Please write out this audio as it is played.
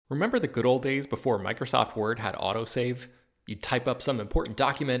Remember the good old days before Microsoft Word had autosave? You'd type up some important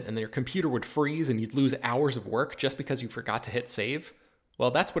document and then your computer would freeze and you'd lose hours of work just because you forgot to hit save?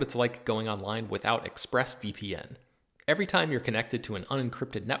 Well, that's what it's like going online without ExpressVPN. Every time you're connected to an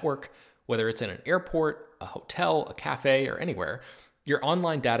unencrypted network, whether it's in an airport, a hotel, a cafe, or anywhere, your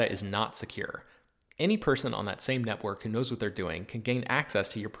online data is not secure. Any person on that same network who knows what they're doing can gain access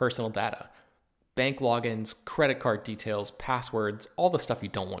to your personal data. Bank logins, credit card details, passwords, all the stuff you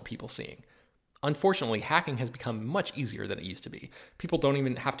don't want people seeing. Unfortunately, hacking has become much easier than it used to be. People don't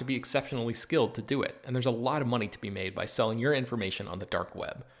even have to be exceptionally skilled to do it, and there's a lot of money to be made by selling your information on the dark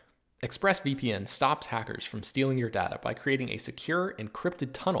web. ExpressVPN stops hackers from stealing your data by creating a secure, encrypted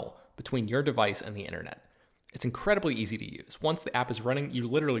tunnel between your device and the internet. It's incredibly easy to use. Once the app is running, you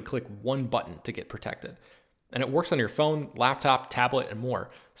literally click one button to get protected. And it works on your phone, laptop, tablet, and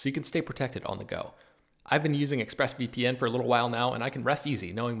more, so you can stay protected on the go. I've been using ExpressVPN for a little while now, and I can rest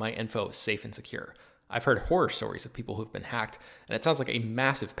easy knowing my info is safe and secure. I've heard horror stories of people who've been hacked, and it sounds like a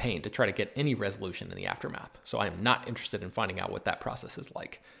massive pain to try to get any resolution in the aftermath, so I am not interested in finding out what that process is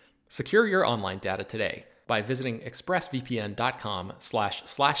like. Secure your online data today by visiting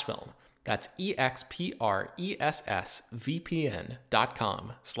expressvpn.com/film. That's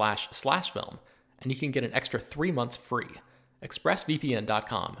expressvpn.com//film. And you can get an extra 3 months free.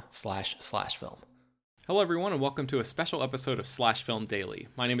 expressvpn.com//film. Hello everyone and welcome to a special episode of Slash Film Daily.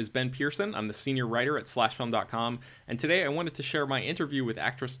 My name is Ben Pearson, I'm the senior writer at slashfilm.com, and today I wanted to share my interview with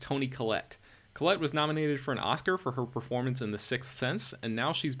actress Toni Collette. Collette was nominated for an Oscar for her performance in The Sixth Sense, and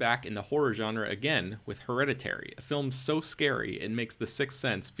now she's back in the horror genre again with Hereditary, a film so scary it makes The Sixth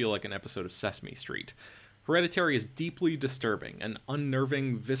Sense feel like an episode of Sesame Street. Hereditary is deeply disturbing, an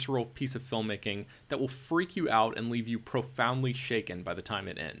unnerving, visceral piece of filmmaking that will freak you out and leave you profoundly shaken by the time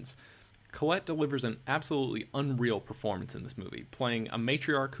it ends. Collette delivers an absolutely unreal performance in this movie, playing a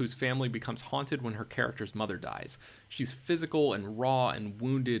matriarch whose family becomes haunted when her character's mother dies. She's physical and raw and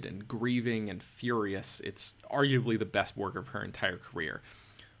wounded and grieving and furious. It's arguably the best work of her entire career.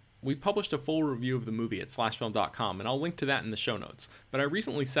 We published a full review of the movie at slashfilm.com, and I'll link to that in the show notes. But I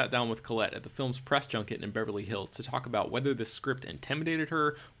recently sat down with Collette at the film's press junket in Beverly Hills to talk about whether this script intimidated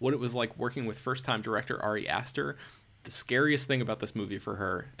her, what it was like working with first-time director Ari Aster, the scariest thing about this movie for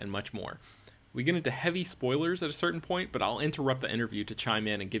her, and much more. We get into heavy spoilers at a certain point, but I'll interrupt the interview to chime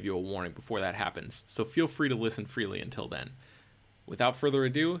in and give you a warning before that happens, so feel free to listen freely until then. Without further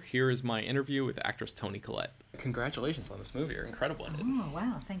ado, here is my interview with actress Toni Collette. Congratulations on this movie. You're incredible in it. Oh,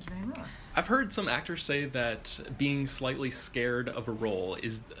 wow. Thank you very much. I've heard some actors say that being slightly scared of a role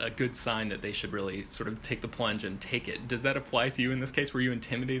is a good sign that they should really sort of take the plunge and take it. Does that apply to you in this case? Were you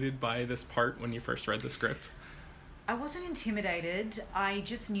intimidated by this part when you first read the script? I wasn't intimidated. I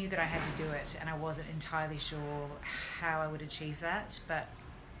just knew that I had to do it, and I wasn't entirely sure how I would achieve that. But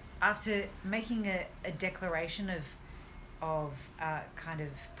after making a declaration of kind of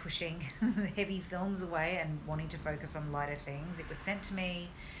pushing heavy films away and wanting to focus on lighter things, it was sent to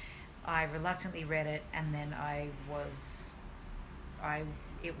me. I reluctantly read it, and then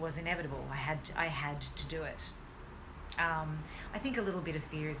it was inevitable. I had to do it. I think a little bit of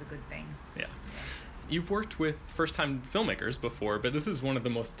fear is a good thing. Yeah. You've worked with first-time filmmakers before, but this is one of the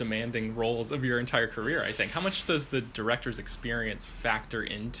most demanding roles of your entire career, I think. How much does the director's experience factor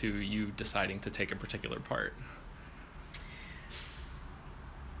into you deciding to take a particular part?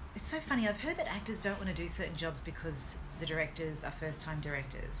 It's so funny. I've heard that actors don't want to do certain jobs because the directors are first-time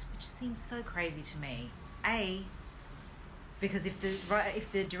directors, which seems so crazy to me. Because if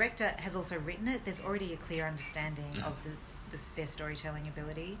the director has also written it, there's already a clear understanding of their storytelling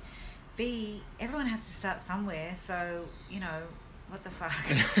ability. B, everyone has to start somewhere, so, what the fuck?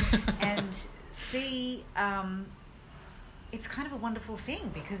 And C, it's kind of a wonderful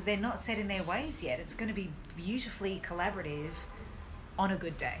thing because they're not set in their ways yet. It's going to be beautifully collaborative on a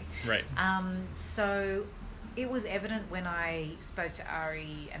good day. Right. So it was evident when I spoke to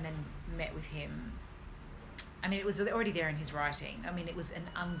Ari and then met with him. I mean, it was already there in his writing. I mean, it was an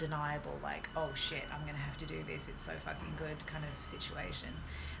undeniable, like, oh shit, I'm going to have to do this. It's so fucking good kind of situation.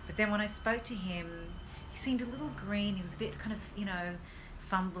 But then when I spoke to him, he seemed a little green. He was a bit kind of, a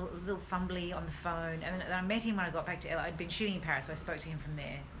little fumbly on the phone. And I met him when I got back to LA. I'd been shooting in Paris, so I spoke to him from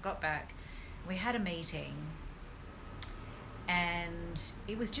there. Got back. We had a meeting. And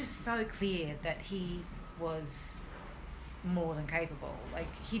it was just so clear that he was more than capable.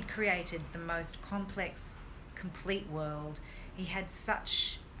 Like, he'd created the most complex, complete world. He had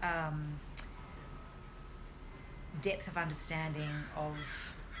such depth of understanding of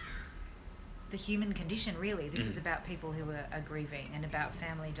the human condition, really. This is about people who are grieving and about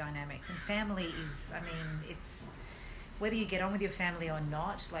family dynamics. And family is, whether you get on with your family or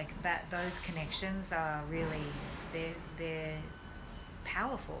not, like that, those connections are really, they're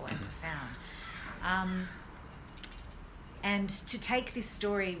powerful and profound. And to take this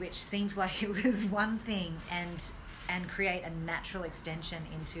story, which seemed like it was one thing, and create a natural extension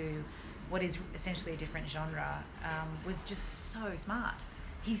into what is essentially a different genre, was just so smart.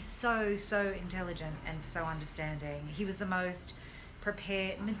 He's so intelligent and so understanding. He was the most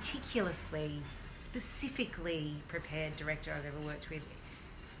prepared, meticulously, specifically prepared director I've ever worked with.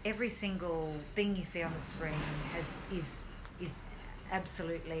 Every single thing you see on the screen is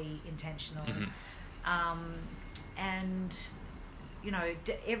absolutely intentional. And you know,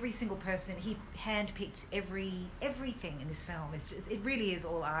 every single person, he handpicked everything in this film. It really is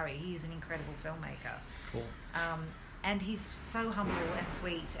all Ari. He's an incredible filmmaker. Cool. And he's so humble and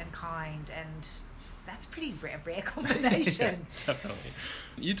sweet and kind, and that's pretty rare combination. Definitely.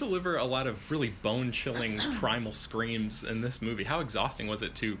 You deliver a lot of really bone-chilling primal screams in this movie. How exhausting was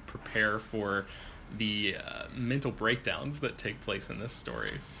it to prepare for the mental breakdowns that take place in this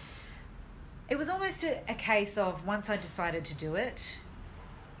story? It was almost a case of, once I decided to do it,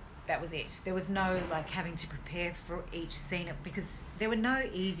 that was it. There was no like having to prepare for each scene, because there were no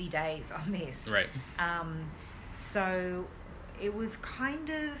easy days on this. Right. So it was kind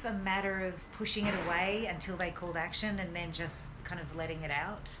of a matter of pushing it away until they called action, and then just kind of letting it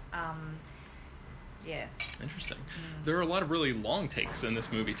out. Yeah. Interesting. There are a lot of really long takes in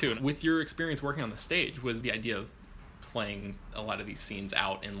this movie too. With your experience working on the stage, was the idea of playing a lot of these scenes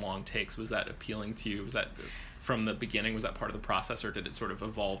out in long takes, was that appealing to you? Was that from the beginning, was that part of the process, or did it sort of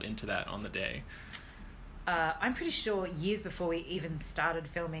evolve into that on the day? I'm pretty sure years before we even started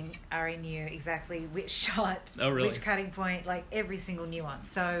filming, Ari knew exactly which shot, which cutting point, like every single nuance.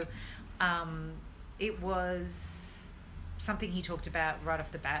 So it was something he talked about right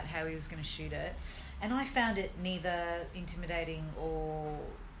off the bat, how he was going to shoot it. And I found it neither intimidating or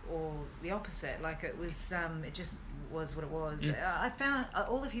the opposite. Like it was, it just was what it was. I found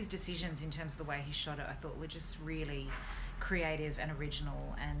all of his decisions in terms of the way he shot it, I thought were just really creative and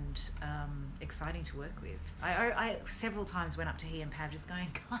original and exciting to work with. I several times went up to he and Pav just going,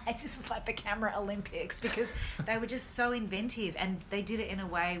 guys, this is like the camera Olympics, because they were just so inventive, and they did it in a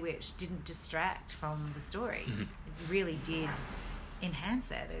way which didn't distract from the story. It really did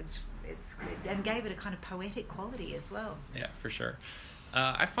enhance it. It's and gave it a kind of poetic quality as well. Yeah, for sure.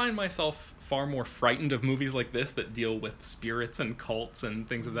 I find myself far more frightened of movies like this that deal with spirits and cults and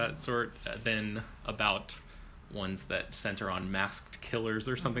things of that sort than about ones that center on masked killers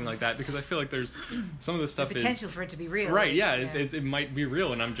or something like that, because I feel like there's some of the stuff the potential for it to be real. Right, yeah. It might be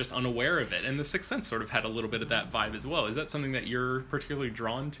real and I'm just unaware of it. And The Sixth Sense sort of had a little bit of that vibe as well. Is that something that you're particularly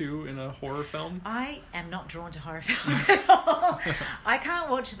drawn to in a horror film? I am not drawn to horror films at all. I can't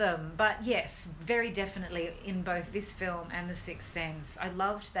watch them, but yes, very definitely in both this film and The Sixth Sense, I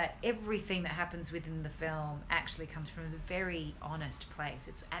loved that everything that happens within the film actually comes from a very honest place.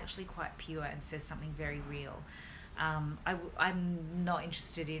 It's actually quite pure and says something very real. I'm not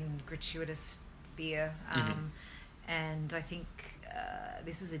interested in gratuitous fear, and I think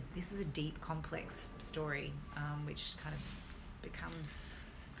this is a deep, complex story, which kind of becomes.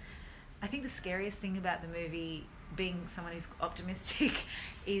 I think the scariest thing about the movie, being someone who's optimistic,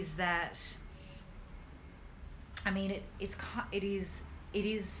 is that. I mean, it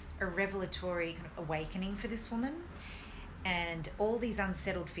is a revelatory kind of awakening for this woman. And all these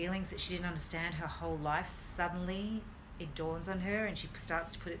unsettled feelings that she didn't understand her whole life, suddenly it dawns on her and she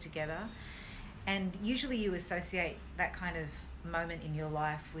starts to put it together. And usually you associate that kind of moment in your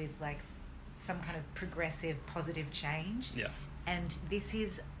life with like some kind of progressive, positive change. Yes. And this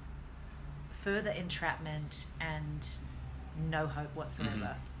is further entrapment and no hope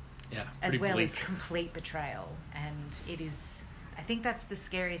whatsoever. Yeah, as well bleak. As complete betrayal. And it is, I think that's the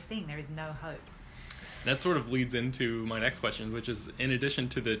scariest thing. There is no hope. That sort of leads into my next question, which is, in addition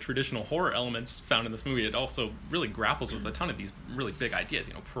to the traditional horror elements found in this movie, it also really grapples with a ton of these really big ideas,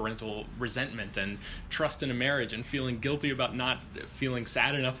 you know, parental resentment and trust in a marriage and feeling guilty about not feeling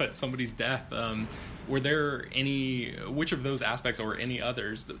sad enough at somebody's death. Were there any, which of those aspects or any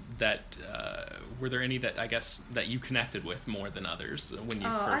others that, were there any that I guess that you connected with more than others when you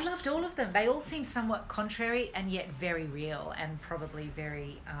first? I loved all of them. They all seem somewhat contrary and yet very real and probably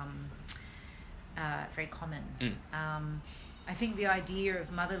very common. I think the idea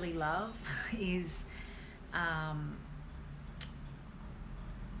of motherly love is an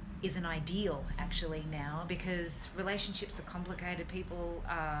ideal actually now, because relationships are complicated, people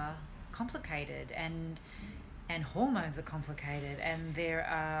are complicated, and hormones are complicated, and there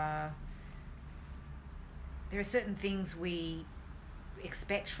are certain things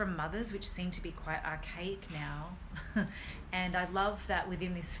expect from mothers, which seem to be quite archaic now. And I love that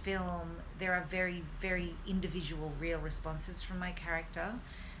within this film there are very, very individual, real responses from my character,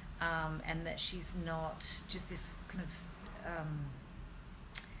 and that she's not just this kind of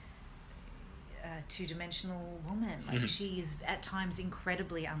two-dimensional woman. Like, she is at times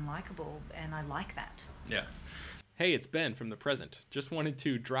incredibly unlikable, and I like that. Yeah. Hey, it's Ben from the present. Just wanted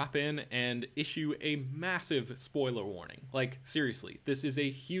to drop in and issue a massive spoiler warning. Like, seriously, this is a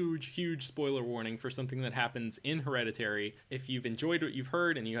huge, huge spoiler warning for something that happens in Hereditary. If you've enjoyed what you've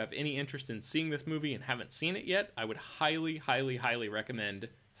heard and you have any interest in seeing this movie and haven't seen it yet, I would highly, highly, highly recommend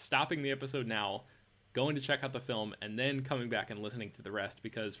stopping the episode now, going to check out the film, and then coming back and listening to the rest,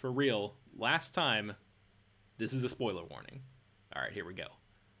 because for real, last time, this is a spoiler warning. All right, here we go.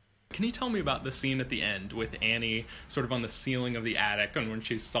 Can you tell me about the scene at the end with Annie sort of on the ceiling of the attic and when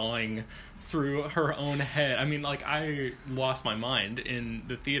she's sawing through her own head? I mean, like, I lost my mind in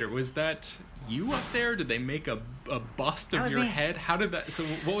the theater. Was that you up there? Did they make a bust of your head? How did that... So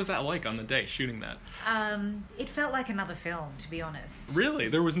what was that like on the day, shooting that? It felt like another film, to be honest. Really?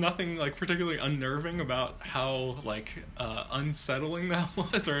 There was nothing, like, particularly unnerving about how, like, unsettling that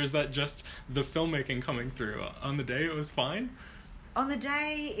was? Or is that just the filmmaking coming through? On the day, it was fine? On the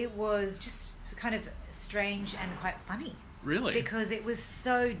day, it was just kind of strange and quite funny. Really? Because it was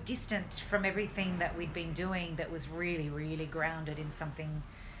so distant from everything that we'd been doing that was really, really grounded in something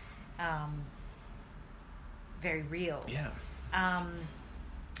very real. Yeah. I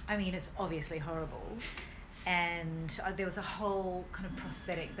mean, it's obviously horrible. And there was a whole kind of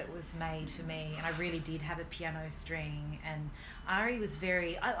prosthetic that was made for me, and I really did have a piano string. And Ari was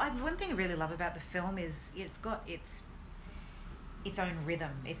very... one thing I really love about the film is it's got its own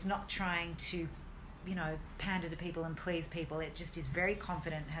rhythm. It's not trying to, you know, pander to people and please people. It just is very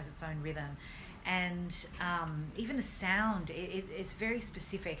confident, has its own rhythm. And even the sound, it's very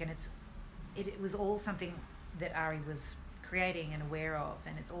specific, and it was all something that Ari was creating and aware of,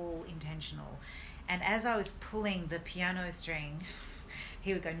 and it's all intentional. And as I was pulling the piano string,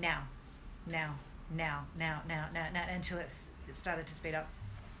 he would go, now, until it started to speed up.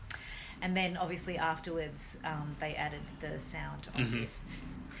 And then, obviously, afterwards, they added the sound of it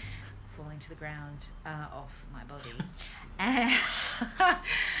falling to the ground off my body. And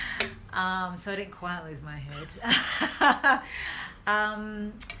so I didn't quite lose my head.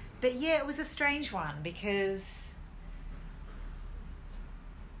 But, yeah, it was a strange one, because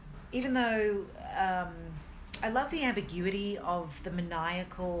even though I love the ambiguity of the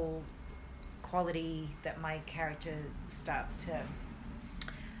maniacal quality that my character starts to...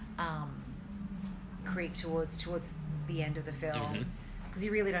 creep towards the end of the film, because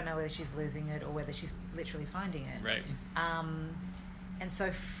you really don't know whether she's losing it or whether she's literally finding it. Right. And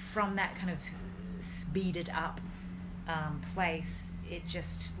so from that kind of speeded up place, it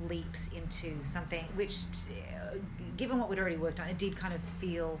just leaps into something which, given what we'd already worked on, it did kind of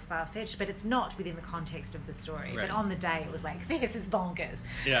feel far-fetched, but it's not within the context of the story. Right. But on the day, it was like, this is bonkers.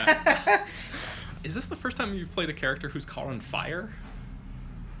 Yeah. Is this the first time you've played a character who's caught on fire?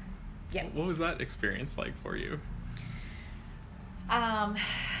 Yeah. What was that experience like for you?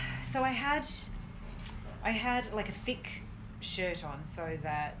 So I had like a thick shirt on so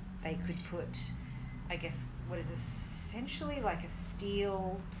that they could put, I guess, what is essentially like a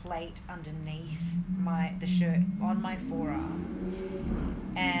steel plate underneath the shirt on my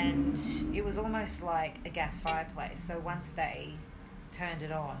forearm. And it was almost like a gas fireplace. So once they turned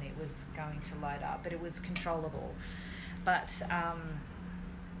it on, it was going to light up, but it was controllable. But...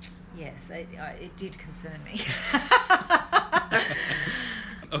 yes, it did concern me.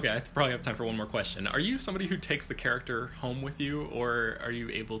 Okay, I probably have time for one more question. Are you somebody who takes the character home with you, or are you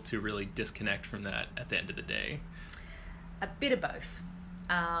able to really disconnect from that at the end of the day? A bit of both.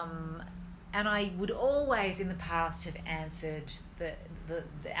 And I would always in the past have answered the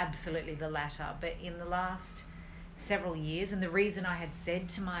absolutely the latter, but in the last several years, and the reason I had said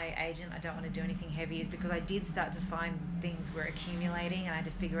to my agent I don't want to do anything heavy is because I did start to find things were accumulating and I had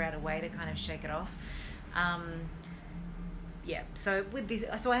to figure out a way to kind of shake it off. Yeah, so with this,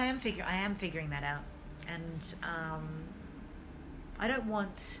 so I am figuring that out, and I don't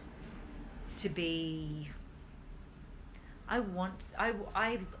want to be... I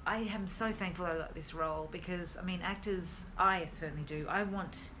am so thankful I got this role, because I mean, actors, I certainly do, I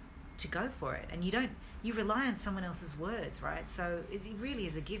want to go for it, and you rely on someone else's words, right? So it really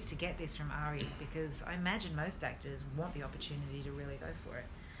is a gift to get this from Ari, because I imagine most actors want the opportunity to really go for it.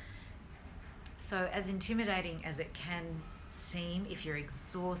 So as intimidating as it can seem, if you're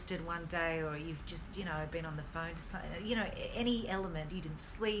exhausted one day, or you've just, been on the phone to any element, you didn't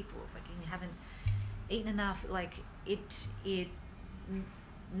sleep, or fucking haven't eaten enough, like it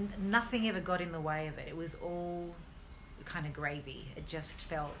nothing ever got in the way of it. It was all kind of gravy. It just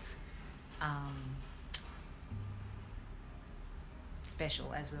felt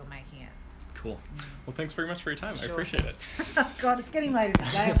special as we were making it. Cool. Well, thanks very much for your time. Sure. I appreciate it. Oh God, it's getting late in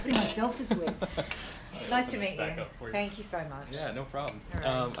the day. I'm putting myself to sleep. Nice to meet you. Thank you so much. Yeah, no problem.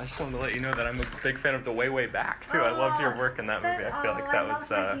 All right. I just wanted to let you know that I'm a big fan of The Way, Way Back, too. I loved your work in that movie. I feel like that was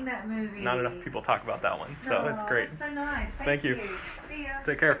that movie. not enough people talk about that one, so it's great. That's so nice. Thank you. See ya.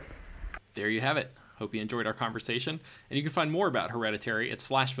 Take care. There you have it. Hope you enjoyed our conversation, and you can find more about Hereditary at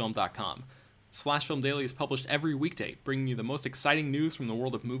slashfilm.com. Slash Film Daily is published every weekday, bringing you the most exciting news from the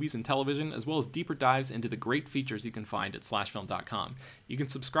world of movies and television, as well as deeper dives into the great features you can find at slashfilm.com. You can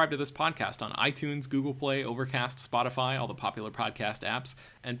subscribe to this podcast on iTunes, Google Play, Overcast, Spotify, all the popular podcast apps,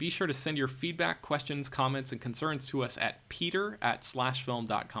 and be sure to send your feedback, questions, comments, and concerns to us at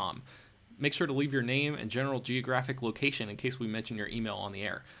peter@slashfilm.com. Make sure to leave your name and general geographic location in case we mention your email on the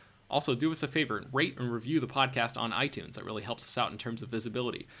air. Also, do us a favor and rate and review the podcast on iTunes. That really helps us out in terms of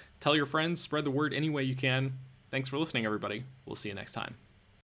visibility. Tell your friends, spread the word any way you can. Thanks for listening, everybody. We'll see you next time.